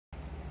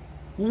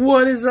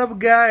What is up,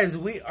 guys?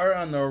 We are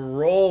on a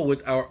roll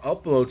with our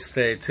uploads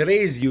today. Today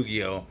is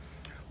Yu-Gi-Oh!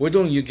 We're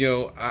doing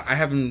Yu-Gi-Oh! I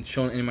haven't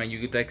shown any of my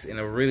Yu-Gi-Oh! decks in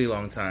a really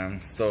long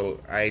time,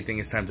 so I think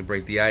it's time to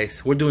break the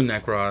ice. We're doing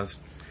Nekroz.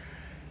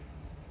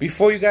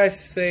 Before you guys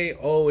say,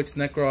 oh, it's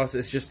Nekroz,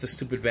 it's just a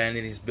stupid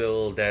Vanities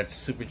build that's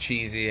super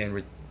cheesy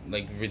and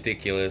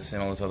ridiculous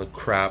and all this other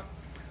crap.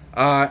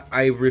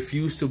 I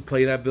refuse to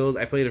play that build.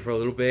 I played it for a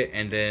little bit,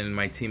 and then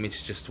my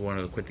teammates just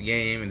wanted to quit the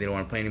game, and they don't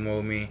want to play anymore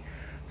with me.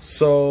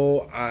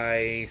 So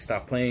I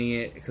stopped playing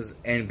it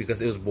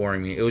because it was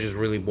boring me. It was just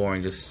really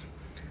boring, just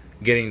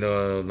getting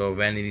the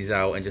vanities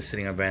out and just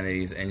sitting on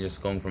vanities and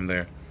just going from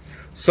there.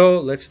 So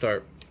let's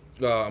start.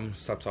 I'm gonna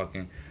stop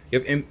talking.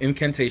 You have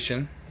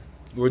incantation.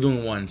 We're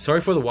doing one.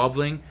 Sorry for the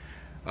wobbling.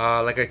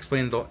 Like I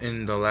explained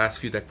in the last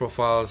few deck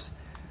profiles,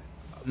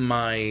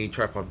 my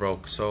tripod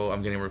broke, so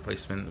I'm getting a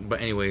replacement.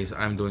 But anyways,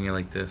 I'm doing it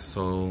like this,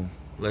 so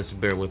let's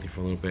bear with me for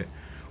a little bit.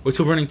 We're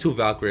still running 2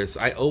 Valkyries.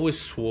 I always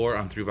swore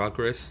on 3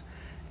 Valkyries.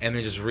 And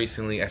then just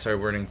recently I started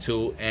running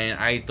 2, and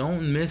I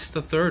don't miss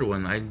the 3rd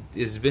one.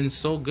 It's been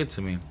so good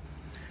to me.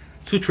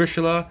 2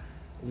 Trishula.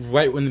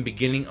 Right when the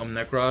beginning of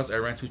Nekroz, I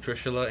ran 2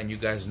 Trishula, and you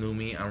guys knew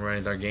me on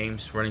running Dark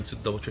Games. Running 2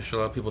 double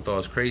Trishula, people thought I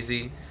was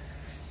crazy.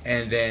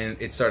 And then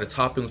it started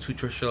topping with 2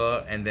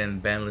 Trishula, and then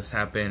ban list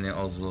happened and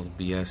all this little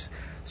BS.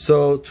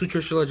 So 2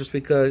 Trishula just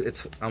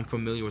because I'm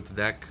familiar with the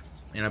deck,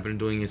 and I've been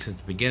doing it since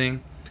the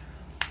beginning.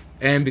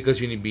 And because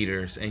you need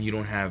beaters and you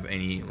don't have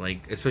any,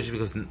 especially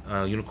because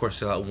Unicorn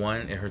still at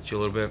 1, it hurts you a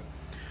little bit.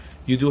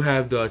 You do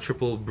have the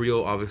triple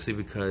Brio, obviously,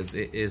 because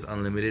it is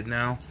unlimited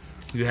now.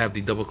 You have the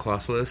double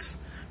Colossus.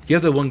 You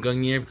have the 1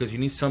 Gungnir because you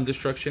need some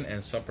destruction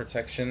and some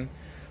protection.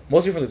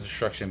 Mostly for the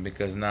destruction,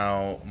 because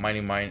now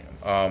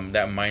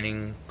that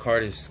mining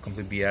card is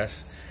complete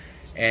BS.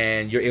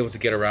 And you're able to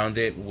get around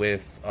it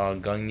with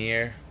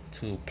Gungnir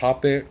to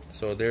pop it.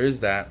 So there is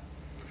that.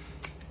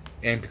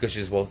 And because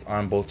she's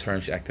on both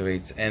turns, she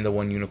activates. And the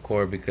 1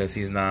 Unicorn because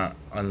he's not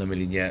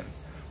unlimited yet.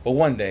 But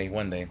one day.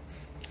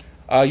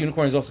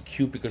 Unicorn is also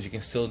cute because you can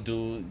still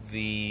do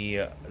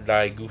the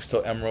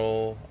Gusto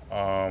Emerald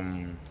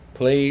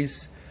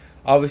plays.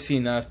 Obviously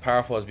not as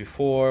powerful as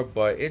before,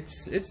 but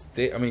it's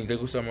there. I mean, the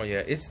Gusto Emerald, yeah,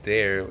 it's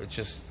there. It's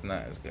just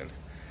not as good.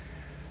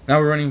 Now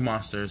we're running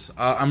monsters.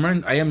 I am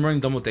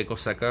running Double Denko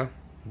Sekka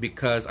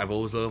because I've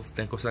always loved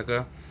Denko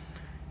Sekka.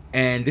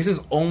 And this is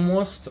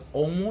almost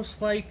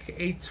like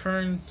a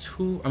turn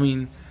 2. I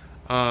mean,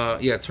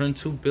 yeah, turn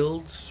 2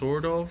 build,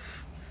 sort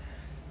of.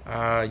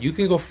 You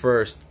can go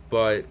first,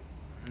 but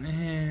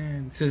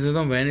since there's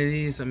no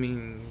vanities, I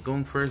mean,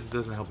 going first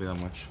doesn't help you that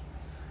much.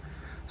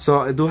 So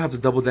I do have the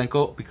double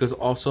Denko because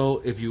also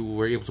if you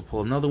were able to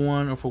pull another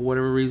one or for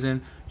whatever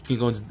reason, you can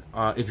go into,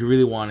 if you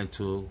really wanted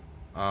to,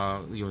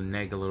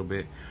 neg a little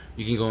bit,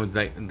 you can go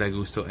into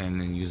Daigusto and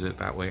then use it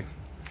that way.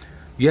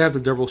 You have the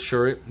double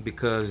Shurit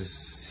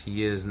because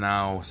he is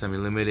now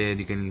semi-limited.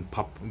 You can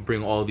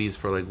bring all these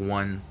for like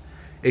 1,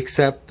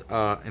 except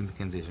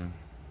incantation.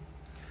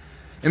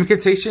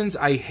 Incantations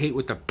I hate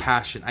with a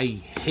passion. I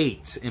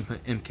hate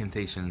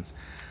incantations.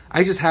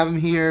 I just have them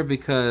here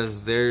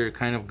because they're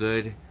kind of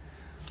good,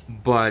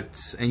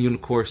 and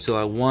Unicorn still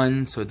at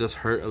 1, so it does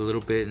hurt a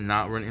little bit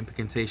not run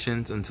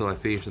incantations until I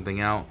figure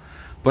something out.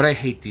 But I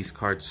hate these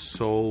cards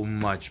so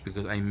much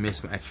because I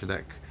miss my extra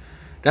deck.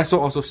 That's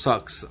what also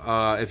sucks.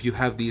 If you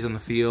have these on the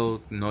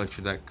field, no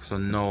extra deck, so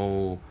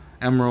no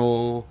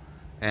Emerald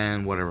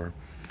and whatever.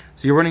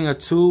 So you're running a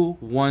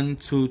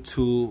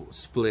 2-1-2-2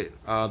 split.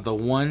 The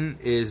 1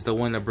 is the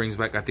one that brings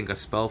back, I think, a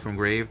spell from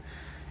grave.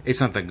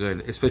 It's not that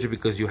good, especially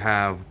because you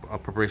have a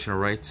preparation of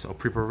rights or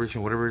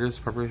pre-preparation, whatever it is,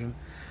 preparation.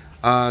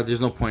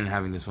 There's no point in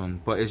having this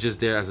one, but it's just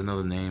there as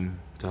another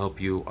name to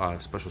help you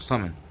special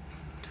summon.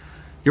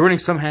 You're running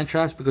some hand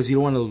traps because you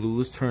don't want to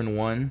lose turn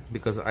 1,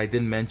 because I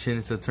did mention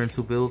it's a turn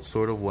 2 build,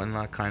 sort of,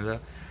 whatnot, kinda.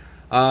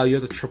 You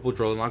have the triple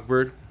Drone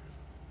Lockbird.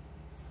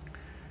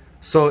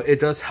 So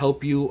it does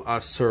help you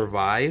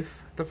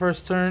survive the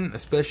first turn,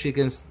 especially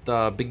against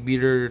big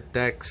beater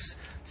decks.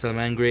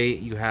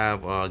 Salamangreat, you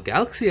have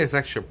Galaxy has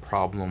actually a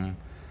problem.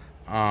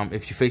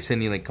 If you face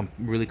any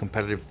really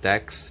competitive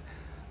decks,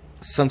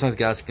 sometimes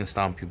Galaxy can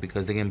stomp you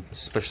because they can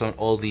special on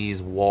all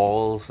these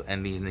walls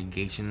and these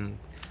negation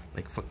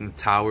fucking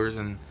towers,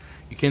 and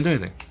you can't do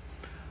anything.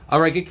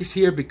 Alright, Raigekki's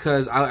here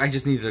because I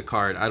just needed a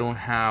card. I don't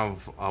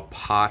have a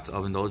Pot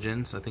of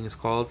Indulgence, I think it's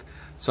called.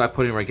 So I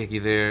put in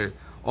Raigekki there.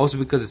 Also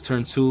because it's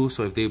turn 2,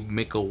 so if they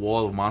make a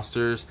wall of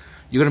monsters,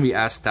 you're going to be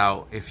asked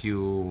out if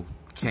you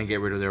can't get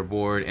rid of their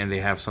board and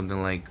they have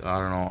something like, I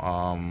don't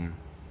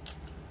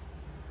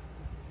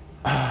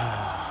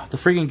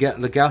know,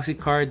 the Galaxy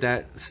card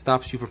that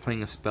stops you from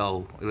playing a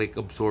spell,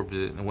 absorbs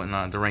it and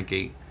whatnot, the rank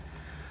 8.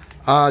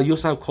 You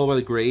also have Call by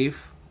the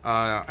Grave.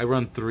 I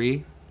run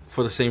 3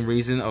 for the same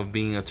reason of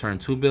being a turn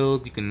 2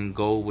 build. You can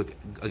go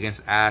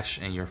against Ash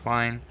and you're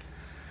fine.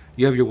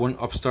 You have your 1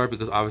 Upstart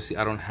because obviously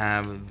I don't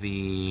have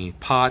the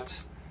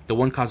Pot. The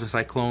 1 Cosmic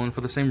Cyclone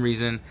for the same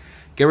reason.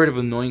 Get rid of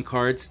annoying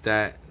cards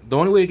the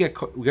only way to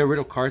get rid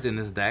of cards in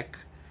this deck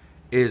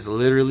is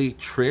literally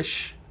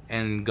Trish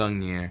and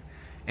Gungnir.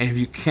 And if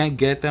you can't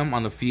get them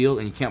on the field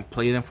and you can't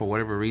play them for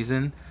whatever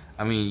reason,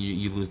 I mean,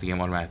 you lose the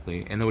game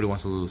automatically, and nobody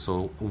wants to lose.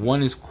 So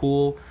 1 is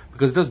cool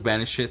because it does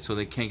banish shit, so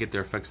they can't get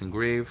their effects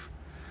engraved.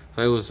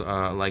 So it was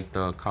like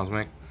the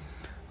cosmic.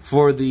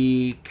 For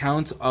the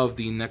count of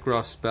the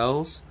Nekroz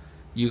spells,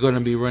 you're going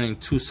to be running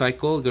 2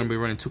 cycle, you're going to be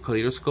running 2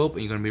 kaleidoscope,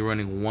 and you're going to be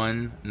running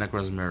 1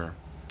 Nekroz mirror.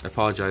 I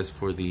apologize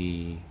for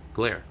the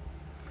glare.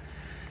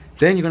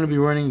 Then you're going to be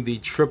running the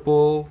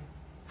triple,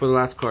 for the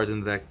last cards in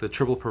the deck, the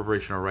triple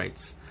preparation of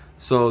rites.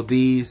 So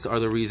these are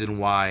the reason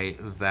why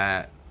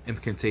that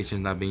incantation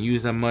is not being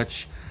used that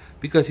much,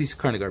 because he's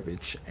kind of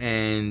garbage,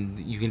 and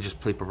you can just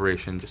play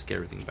preparation, just get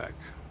everything back.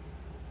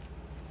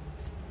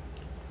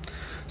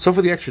 So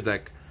for the extra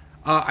deck,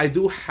 I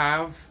do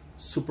have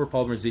super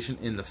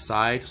polymerization in the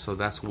side, so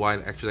that's why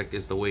the extra deck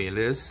is the way it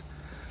is.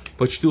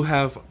 But you do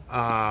have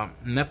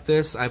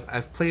Nephthys.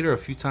 I've played her a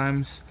few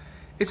times.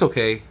 It's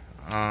okay.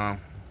 Yeah,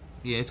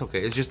 it's okay.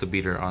 It's just a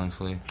beater,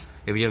 honestly,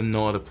 if you have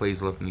no other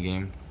plays left in the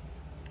game.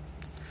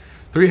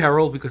 3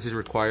 Herald because he's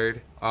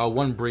required.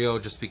 1 Brio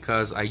just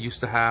because I used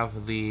to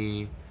have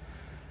the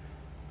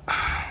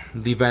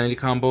Vanity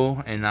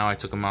combo, and now I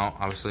took him out,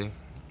 obviously.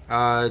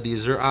 The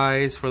Azure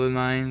Eyes for the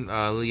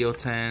 9, Leo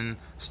 10,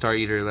 Star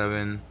Eater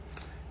 11,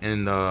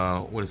 and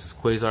what is this,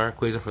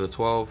 Quasar for the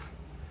 12.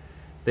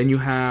 Then you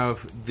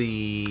have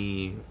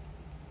the,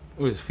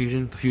 what is it,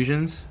 Fusion? The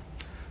Fusions.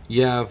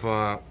 You have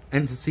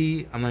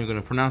Entity, I'm not even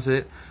going to pronounce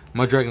it,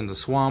 Mudragon the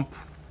Swamp.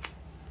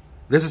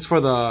 This is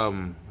for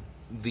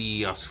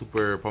the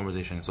super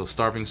polymerization, so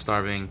Starving,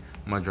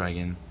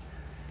 Mudragon.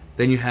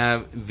 Then you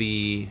have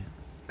the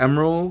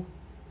Emerald,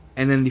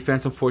 and then the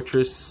Phantom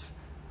Fortress,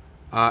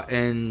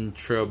 and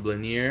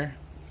Trablinier.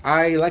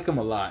 I like him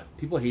a lot.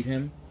 People hate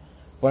him,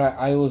 but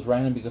I always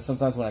ran him because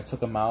sometimes when I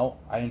took him out,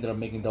 I ended up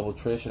making double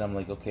Trish, and I'm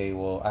like, okay,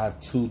 well, I have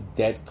 2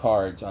 dead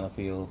cards on the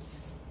field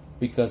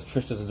because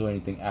Trish doesn't do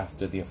anything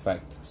after the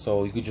effect.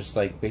 So you could just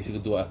like basically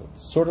do a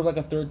sort of like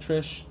a third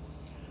Trish.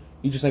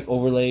 You just like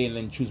overlay and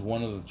then choose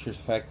one of the Trish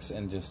effects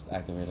and just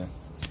activate it.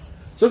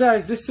 So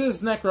guys, this is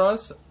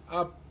Nekroz.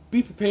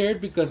 Be prepared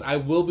because I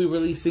will be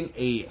releasing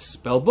a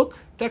spellbook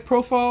deck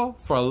profile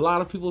for a lot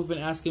of people who've been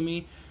asking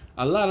me.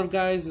 A lot of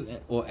guys,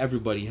 or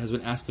everybody, has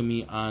been asking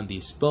me on the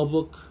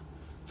spellbook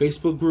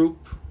Facebook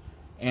group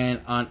and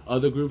on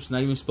other groups,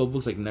 not even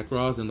spellbooks like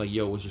Nekroz, and like,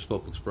 yo, what's your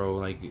spellbooks, bro?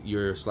 Like,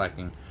 you're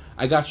slacking.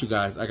 I got you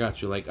guys. I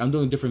got you. Like, I'm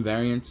doing different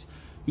variants.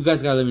 You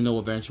guys gotta let me know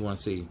what variants you want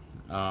to see.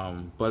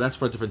 But that's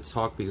for a different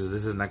talk because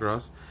this is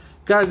Nekroz.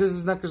 Guys, this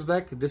is Nekroz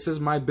deck. This is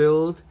my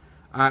build.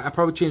 I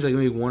probably changed like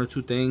maybe 1 or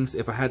 2 things.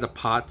 If I had the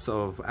pots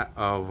of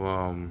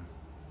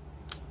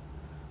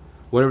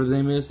whatever the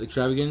name is,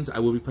 Extravagance, I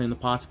will be playing the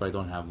pots, but I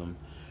don't have them.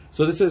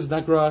 So this is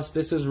Nekroz.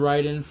 This is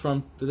Raiden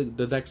from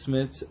the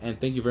Decksmiths, and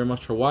thank you very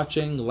much for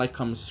watching. Like,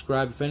 comment,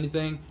 subscribe if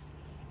anything.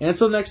 And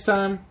until next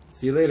time,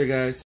 see you later, guys.